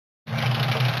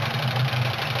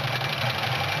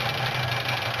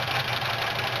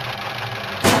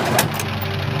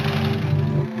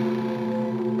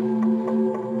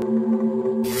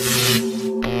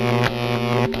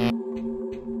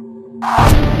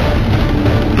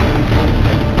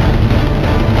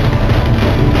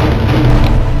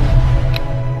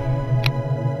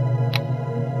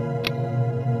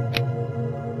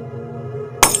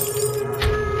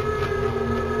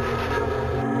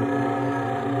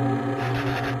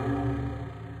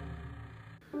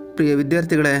ಪ್ರಿಯ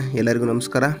ವಿದ್ಯಾರ್ಥಿಗಳೇ, ಎಲ್ಲರಿಗೂ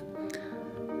ನಮಸ್ಕಾರ.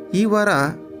 ಈ ವಾರ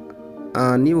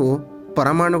ನೀವು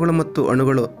ಪರಮಾಣುಗಳು ಮತ್ತು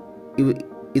ಅಣುಗಳು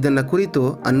ಇದನ್ನು ಕುರಿತು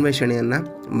ಅನ್ವೇಷಣೆಯನ್ನು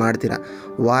ಮಾಡ್ತೀರಾ.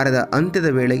 ವಾರದ ಅಂತ್ಯದ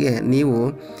ವೇಳೆಗೆ ನೀವು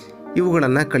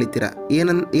ಇವುಗಳನ್ನು ಕಲಿತೀರಾ.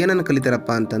 ಏನನ್ನು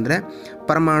ಕಲಿತೀರಪ್ಪ ಅಂತಂದರೆ,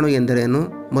 ಪರಮಾಣು ಎಂದರೇನು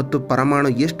ಮತ್ತು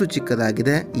ಪರಮಾಣು ಎಷ್ಟು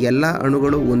ಚಿಕ್ಕದಾಗಿದೆ, ಎಲ್ಲ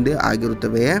ಅಣುಗಳು ಒಂದೇ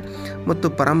ಆಗಿರುತ್ತವೆಯೇ ಮತ್ತು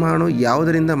ಪರಮಾಣು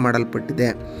ಯಾವುದರಿಂದ ಮಾಡಲ್ಪಟ್ಟಿದೆ,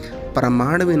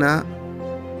 ಪರಮಾಣುವಿನ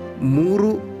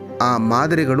 3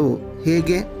 ಮಾದರಿಗಳು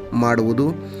ಹೇಗೆ ಮಾಡುವುದು,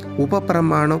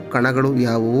 ಉಪಪರಮಾಣು ಕಣಗಳು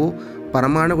ಯಾವುವು,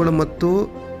 ಪರಮಾಣುಗಳು ಮತ್ತು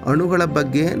ಅಣುಗಳ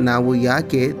ಬಗ್ಗೆ ನಾವು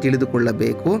ಯಾಕೆ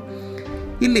ತಿಳಿದುಕೊಳ್ಳಬೇಕು.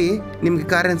 ಇಲ್ಲಿ ನಿಮಗೆ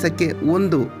ಕಾರ್ಯಾಂಶಕ್ಕೆ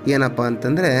 1 ಏನಪ್ಪ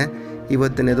ಅಂತಂದರೆ,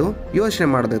 ಇವತ್ತಿನದು ಯೋಚನೆ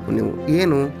ಮಾಡಬೇಕು.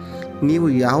 ನೀವು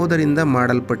ಯಾವುದರಿಂದ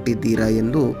ಮಾಡಲ್ಪಟ್ಟಿದ್ದೀರಾ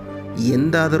ಎಂದು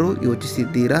ಎಂದಾದರೂ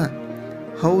ಯೋಚಿಸಿದ್ದೀರಾ?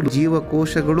 ಹೌದು,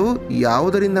 ಜೀವಕೋಶಗಳು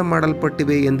ಯಾವುದರಿಂದ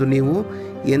ಮಾಡಲ್ಪಟ್ಟಿವೆ ಎಂದು ನೀವು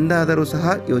ಎಂದಾದರೂ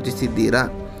ಸಹ ಯೋಚಿಸಿದ್ದೀರಾ?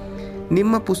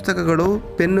 ನಿಮ್ಮ ಪುಸ್ತಕಗಳು,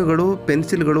 ಪೆನ್ನುಗಳು,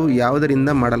 ಪೆನ್ಸಿಲ್ಗಳು ಯಾವುದರಿಂದ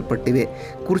ಮಾಡಲ್ಪಟ್ಟಿವೆ?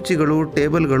 ಕುರ್ಚಿಗಳು,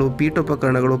 ಟೇಬಲ್ಗಳು,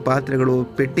 ಪೀಠೋಪಕರಣಗಳು, ಪಾತ್ರೆಗಳು,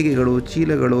 ಪೆಟ್ಟಿಗೆಗಳು,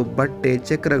 ಚೀಲಗಳು, ಬಟ್ಟೆ,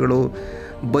 ಚಕ್ರಗಳು,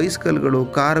 ಬೈಸ್ಕಲ್ಗಳು,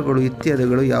 ಕಾರುಗಳು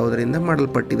ಇತ್ಯಾದಿಗಳು ಯಾವುದರಿಂದ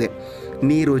ಮಾಡಲ್ಪಟ್ಟಿವೆ?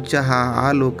 ನೀರು, ಚಹಾ,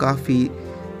 ಹಾಲು, ಕಾಫಿ,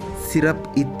 ಸಿರಪ್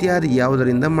ಇತ್ಯಾದಿ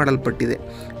ಯಾವುದರಿಂದ ಮಾಡಲ್ಪಟ್ಟಿದೆ?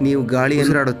 ನೀವು ಗಾಳಿ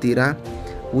ಉಸಿರಾಡುತ್ತೀರಾ?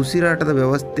 ಉಸಿರಾಟದ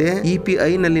ವ್ಯವಸ್ಥೆ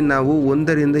EPIನಲ್ಲಿ ನಾವು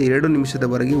 1 ರಿಂದ 2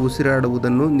 ನಿಮಿಷದವರೆಗೆ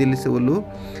ಉಸಿರಾಡುವುದನ್ನು ನಿಲ್ಲಿಸಲು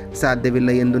ಸಾಧ್ಯವಿಲ್ಲ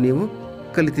ಎಂದು ನೀವು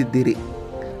ಕಲಿತಿದ್ದೀರಿ.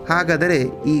 ಹಾಗಾದರೆ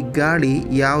ಈ ಗಾಳಿ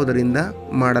ಯಾವುದರಿಂದ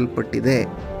ಮಾಡಲ್ಪಟ್ಟಿದೆ?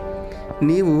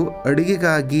 ನೀವು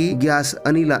ಅಡುಗೆಗಾಗಿ ಗ್ಯಾಸ್,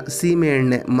 ಅನಿಲ,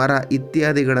 ಸೀಮೆಎಣ್ಣೆ, ಮರ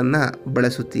ಇತ್ಯಾದಿಗಳನ್ನು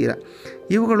ಬಳಸುತ್ತೀರಾ.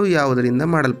 ಇವುಗಳು ಯಾವುದರಿಂದ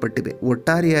ಮಾಡಲ್ಪಟ್ಟಿವೆ?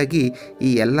 ಒಟ್ಟಾರೆಯಾಗಿ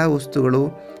ಈ ಎಲ್ಲ ವಸ್ತುಗಳು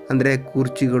ಅಂದರೆ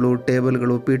ಕುರ್ಚಿಗಳು,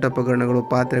 ಟೇಬಲ್ಗಳು, ಪೀಠೋಪಕರಣಗಳು,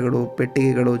 ಪಾತ್ರೆಗಳು,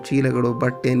 ಪೆಟ್ಟಿಗೆಗಳು, ಚೀಲಗಳು,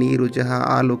 ಬಟ್ಟೆ, ನೀರು, ಚಹಾ,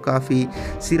 ಹಾಲು, ಕಾಫಿ,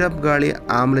 ಸಿರಪ್, ಗಾಳಿ,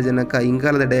 ಆಮ್ಲಜನಕ,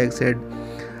 ಇಂಗಾಲದ ಡೈಆಕ್ಸೈಡ್,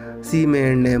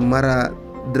 ಸೀಮೆಎಣ್ಣೆ, ಮರ,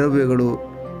 ದ್ರವ್ಯಗಳು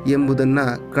ಎಂಬುದನ್ನು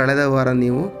ಕಳೆದ ವಾರ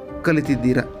ನೀವು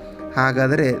ಕಲಿತಿದ್ದೀರಾ.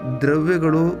 ಹಾಗಾದರೆ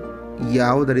ದ್ರವ್ಯಗಳು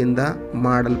ಯಾವುದರಿಂದ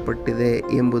ಮಾಡಲ್ಪಟ್ಟಿದೆ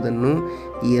ಎಂಬುದನ್ನು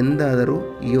ಎಂದಾದರೂ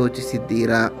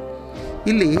ಯೋಚಿಸಿದ್ದೀರಾ?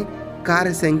 ಇಲ್ಲಿ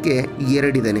ಕಾರ್ಯ ಸಂಖ್ಯೆ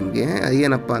 2 ಇದೆ ನಿಮಗೆ.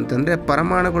 ಏನಪ್ಪ ಅಂತಂದರೆ,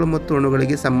 ಪರಮಾಣುಗಳು ಮತ್ತು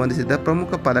ಅಣುಗಳಿಗೆ ಸಂಬಂಧಿಸಿದ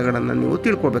ಪ್ರಮುಖ ಪದಗಳನ್ನು ನೀವು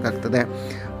ತಿಳ್ಕೊಳ್ಬೇಕಾಗ್ತದೆ.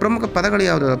 ಪ್ರಮುಖ ಪದಗಳು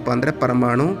ಯಾವುದಪ್ಪ ಅಂದರೆ,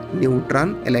 ಪರಮಾಣು,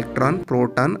 ನ್ಯೂಟ್ರಾನ್, ಎಲೆಕ್ಟ್ರಾನ್,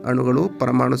 ಪ್ರೋಟಾನ್, ಅಣುಗಳು,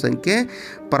 ಪರಮಾಣು ಸಂಖ್ಯೆ,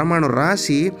 ಪರಮಾಣು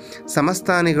ರಾಶಿ,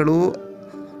 ಸಮಸ್ಥಾನಿಗಳು,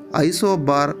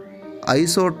 ಐಸೋಬಾರ್,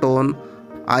 ಐಸೋಟೋನ್,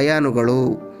 ಅಯಾನುಗಳು,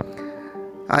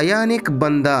 ಅಯಾನಿಕ್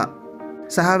ಬಂಧ,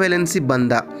 ಸಹವೆಲೆನ್ಸಿ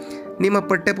ಬಂಧ. ನಿಮ್ಮ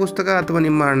ಪಠ್ಯಪುಸ್ತಕ ಅಥವಾ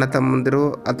ನಿಮ್ಮ ಅಣ್ಣ ತಮ್ಮಂದಿರು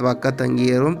ಅಥವಾ ಅಕ್ಕ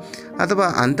ತಂಗಿಯರು ಅಥವಾ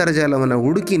ಅಂತರ್ಜಾಲವನ್ನು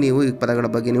ಹುಡುಕಿ ನೀವು ಈ ಪದಗಳ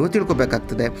ಬಗ್ಗೆ ನೀವು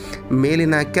ತಿಳ್ಕೊಬೇಕಾಗ್ತದೆ.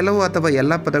 ಮೇಲಿನ ಕೆಲವು ಅಥವಾ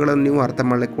ಎಲ್ಲ ಪದಗಳನ್ನು ನೀವು ಅರ್ಥ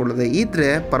ಮಾಡಿಕೊಳ್ಳದೆ ಇದ್ದರೆ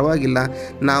ಪರವಾಗಿಲ್ಲ,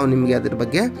 ನಾವು ನಿಮಗೆ ಅದರ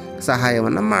ಬಗ್ಗೆ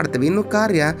ಸಹಾಯವನ್ನು ಮಾಡ್ತೇವೆ. ಇನ್ನು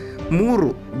ಕಾರ್ಯ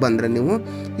 3 ಬಂದರೆ, ನೀವು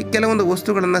ಈ ಕೆಲವೊಂದು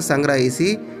ವಸ್ತುಗಳನ್ನು ಸಂಗ್ರಹಿಸಿ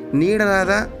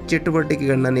ನೀಡಲಾದ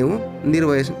ಚಟುವಟಿಕೆಗಳನ್ನ ನೀವು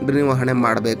ನಿರ್ವಹಣೆ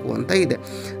ಮಾಡಬೇಕು ಅಂತ ಇದೆ.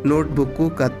 ನೋಟ್ಬುಕ್ಕು,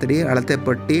 ಕತ್ತರಿ, ಅಳತೆ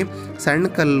ಪಟ್ಟಿ, ಸಣ್ಣ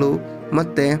ಕಲ್ಲು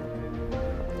ಮತ್ತು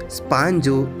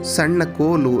ಸ್ಪಾಂಜು, ಸಣ್ಣ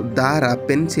ಕೋಲು, ದಾರ,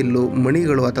 ಪೆನ್ಸಿಲ್ಲು,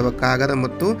 ಮಣಿಗಳು ಅಥವಾ ಕಾಗದ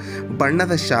ಮತ್ತು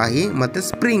ಬಣ್ಣದ ಶಾಯಿ ಮತ್ತು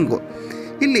ಸ್ಪ್ರಿಂಗು.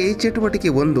 ಇಲ್ಲಿ ಚಟುವಟಿಕೆ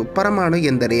 1, ಪರಮಾಣು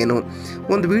ಎಂದರೇನು?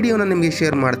 ಒಂದು ವಿಡಿಯೋನ ನಿಮಗೆ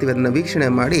ಶೇರ್ ಮಾಡ್ತೀವಿ, ಅದನ್ನು ವೀಕ್ಷಣೆ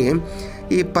ಮಾಡಿ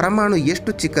ಈ ಪರಮಾಣು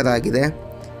ಎಷ್ಟು ಚಿಕ್ಕದಾಗಿದೆ.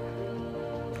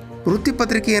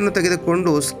 ವೃತ್ತಿಪತ್ರಿಕೆಯನ್ನು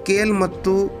ತೆಗೆದುಕೊಂಡು ಸ್ಕೇಲ್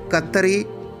ಮತ್ತು ಕತ್ತರಿ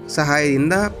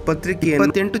ಸಹಾಯದಿಂದ ಪತ್ರಿಕೆಯನ್ನು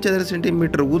 28 ಚದರ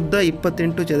ಸೆಂಟಿಮೀಟರ್ ಉದ್ದ,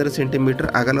 28 ಚದರ ಸೆಂಟಿಮೀಟರ್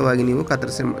ಅಗಲವಾಗಿ ನೀವು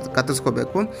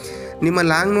ಕತ್ತರಿಸ್ಕೋಬೇಕು. ನಿಮ್ಮ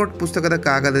ಲಾಂಗ್ ನೋಟ್ ಪುಸ್ತಕದ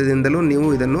ಕಾಗದದಿಂದಲೂ ನೀವು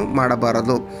ಇದನ್ನು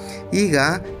ಮಾಡಬಾರದು. ಈಗ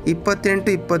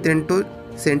 28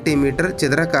 ಸೆಂಟಿಮೀಟರ್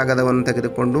ಚದರ ಕಾಗದವನ್ನು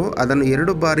ತೆಗೆದುಕೊಂಡು ಅದನ್ನು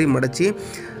 2 ಬಾರಿ ಮಡಚಿ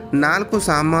 4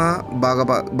 ಸಮ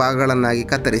ಭಾಗಗಳನ್ನಾಗಿ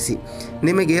ಕತ್ತರಿಸಿ.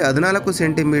 ನಿಮಗೆ 14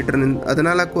 ಸೆಂಟಿಮೀಟರ್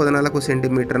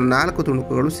 4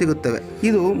 ತುಣುಕುಗಳು ಸಿಗುತ್ತವೆ.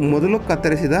 ಇದು ಮೊದಲು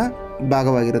ಕತ್ತರಿಸಿದ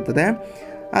ಭಾಗವಾಗಿರುತ್ತದೆ.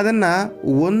 ಅದನ್ನು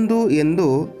 1 ಎಂದು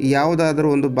ಯಾವುದಾದರೂ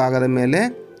ಒಂದು ಭಾಗದ ಮೇಲೆ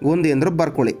 1 ಎಂದು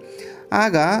ಬರ್ಕೊಳ್ಳಿ.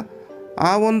 ಆಗ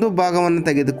ಆ ಒಂದು ಭಾಗವನ್ನು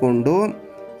ತೆಗೆದುಕೊಂಡು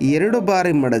 2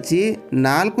 ಬಾರಿ ಮಡಚಿ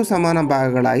 4 ಸಮಾನ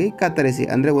ಭಾಗಗಳಾಗಿ ಕತ್ತರಿಸಿ.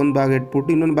 ಅಂದರೆ ಒಂದು ಭಾಗ ಇಟ್ಬಿಟ್ಟು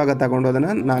ಇನ್ನೊಂದು ಭಾಗ ತಗೊಂಡು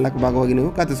ಅದನ್ನು 4 ಭಾಗವಾಗಿ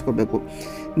ನೀವು ಕತ್ತರಿಸ್ಕೋಬೇಕು.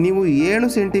 ನೀವು 7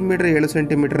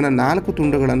 ಸೆಂಟಿಮೀಟರ್ನ 4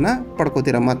 ತುಂಡುಗಳನ್ನು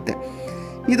ಪಡ್ಕೋತೀರ. ಮತ್ತೆ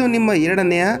ಇದು ನಿಮ್ಮ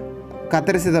 2ನೆಯ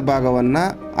ಕತ್ತರಿಸಿದ ಭಾಗವನ್ನು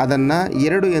ಅದನ್ನು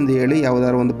 2 ಎಂದು ಹೇಳಿ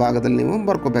ಯಾವುದಾದ್ರು ಒಂದು ಭಾಗದಲ್ಲಿ ನೀವು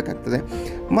ಬರ್ಕೋಬೇಕಾಗ್ತದೆ.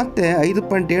 ಮತ್ತು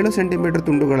 5.7 ಸೆಂಟಿಮೀಟರ್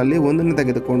ತುಂಡುಗಳಲ್ಲಿ 1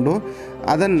 ತೆಗೆದುಕೊಂಡು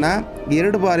ಅದನ್ನು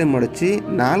 2 ಬಾರಿ ಮಡಚಿ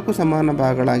 4 ಸಮಾನ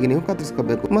ಭಾಗಗಳಾಗಿ ನೀವು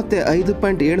ಕತ್ತರಿಸ್ಕೋಬೇಕು. ಮತ್ತು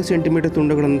 5.7 ಸೆಂಟಿಮೀಟರ್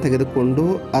ತುಂಡುಗಳನ್ನು ತೆಗೆದುಕೊಂಡು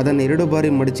ಅದನ್ನು 2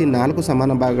 ಬಾರಿ ಮಡಚಿ 4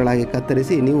 ಸಮಾನ ಭಾಗಗಳಾಗಿ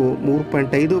ಕತ್ತರಿಸಿ ನೀವು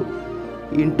 3.5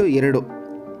 × 2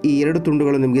 ಈ 2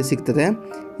 ತುಂಡುಗಳು ನಿಮಗೆ ಸಿಗ್ತದೆ.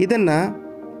 ಇದನ್ನು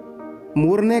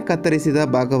 3ನೇ ಕತ್ತರಿಸಿದ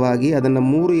ಭಾಗವಾಗಿ ಅದನ್ನು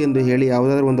 3 ಎಂದು ಹೇಳಿ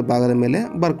ಯಾವುದಾದ್ರೂ ಒಂದು ಭಾಗದ ಮೇಲೆ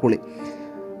ಬರ್ಕೊಳ್ಳಿ.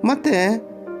 ಮತ್ತು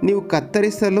ನೀವು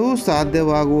ಕತ್ತರಿಸಲು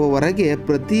ಸಾಧ್ಯವಾಗುವವರೆಗೆ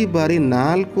ಪ್ರತಿ ಬಾರಿ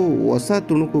 4 ಹೊಸ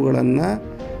ತುಣುಕುಗಳನ್ನು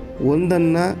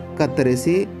ಒಂದನ್ನು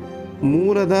ಕತ್ತರಿಸಿ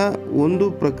ಮೂಲದ ಒಂದು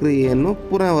ಪ್ರಕ್ರಿಯೆಯನ್ನು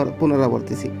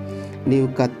ಪುನರಾವರ್ತಿಸಿ. ನೀವು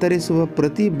ಕತ್ತರಿಸುವ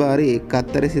ಪ್ರತಿ ಬಾರಿ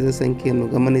ಕತ್ತರಿಸಿದ ಸಂಖ್ಯೆಯನ್ನು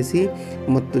ಗಮನಿಸಿ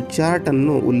ಮತ್ತು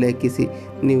ಚಾರ್ಟನ್ನು ಉಲ್ಲೇಖಿಸಿ.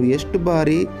 ನೀವು ಎಷ್ಟು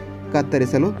ಬಾರಿ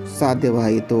ಕತ್ತರಿಸಲು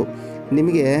ಸಾಧ್ಯವಾಯಿತು.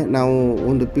 ನಿಮಗೆ ನಾವು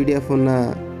ಒಂದು PDF ಅನ್ನು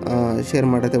ಶೇರ್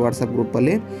ಮಾಡಿರ್ತೀವಿ ವಾಟ್ಸಪ್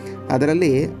ಗ್ರೂಪಲ್ಲಿ.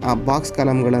 ಅದರಲ್ಲಿ ಆ ಬಾಕ್ಸ್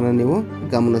ಕಾಲಮ್ಗಳನ್ನು ನೀವು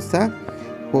ಗಮನಿಸ್ತಾ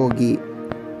ಹೋಗಿ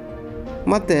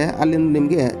ಮತ್ತು ಅಲ್ಲಿಂದ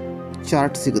ನಿಮಗೆ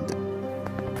ಚಾರ್ಟ್ ಸಿಗುತ್ತೆ.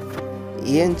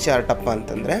 ಏನು ಚಾರ್ಟಪ್ಪ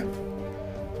ಅಂತಂದರೆ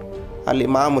ಅಲ್ಲಿ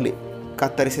ಮಾಮೂಲಿ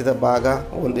ಕತ್ತರಿಸಿದ ಭಾಗ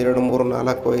 1 2 3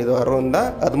 4 5 6ರಿಂದ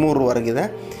 13ವರೆಗಿದೆ.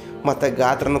 ಮತ್ತು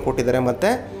ಗಾತ್ರನೂ ಕೊಟ್ಟಿದ್ದಾರೆ ಮತ್ತು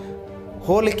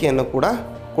ಹೋಲಿಕೆಯನ್ನು ಕೂಡ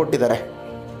ಕೊಟ್ಟಿದ್ದಾರೆ.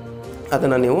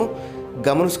 ಅದನ್ನು ನೀವು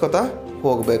ಗಮನಿಸ್ಕೊತಾ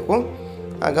ಹೋಗಬೇಕು.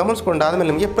 ಗಮನಿಸ್ಕೊಂಡಾದಮೇಲೆ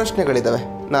ನಿಮಗೆ ಪ್ರಶ್ನೆಗಳಿದ್ದಾವೆ,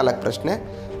 4 ಪ್ರಶ್ನೆ.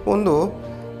 1,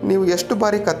 ನೀವು ಎಷ್ಟು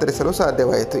ಬಾರಿ ಕತ್ತರಿಸಲು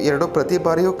ಸಾಧ್ಯವಾಯಿತು. 2, ಪ್ರತಿ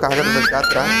ಬಾರಿಯೂ ಕಾಗದದ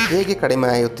ಗಾತ್ರ ಹೇಗೆ ಕಡಿಮೆ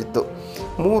ಆಯುತ್ತಿತ್ತು.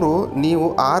 3, ನೀವು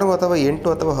 6 ಅಥವಾ 8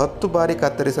 ಅಥವಾ 10 ಬಾರಿ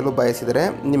ಕತ್ತರಿಸಲು ಬಯಸಿದರೆ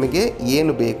ನಿಮಗೆ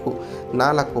ಏನು ಬೇಕು.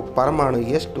 4, ಪರಮಾಣು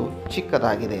ಎಷ್ಟು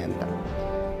ಚಿಕ್ಕದಾಗಿದೆ ಅಂತ.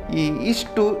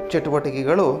 ಇಷ್ಟು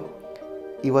ಚಟುವಟಿಕೆಗಳು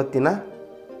ಇವತ್ತಿನ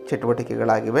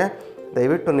ಚಟುವಟಿಕೆಗಳಾಗಿವೆ.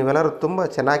 ದಯವಿಟ್ಟು ನೀವೆಲ್ಲರೂ ತುಂಬ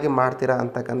ಚೆನ್ನಾಗಿ ಮಾಡ್ತೀರಾ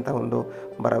ಅಂತಕ್ಕಂಥ ಒಂದು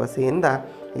ಭರವಸೆಯಿಂದ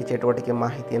ಈ ಚಟುವಟಿಕೆ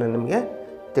ಮಾಹಿತಿಯನ್ನು ನಿಮಗೆ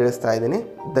ತಿಳಿಸ್ತಾ ಇದ್ದೀನಿ.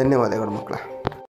 ಧನ್ಯವಾದಗಳು ಮಕ್ಕಳ.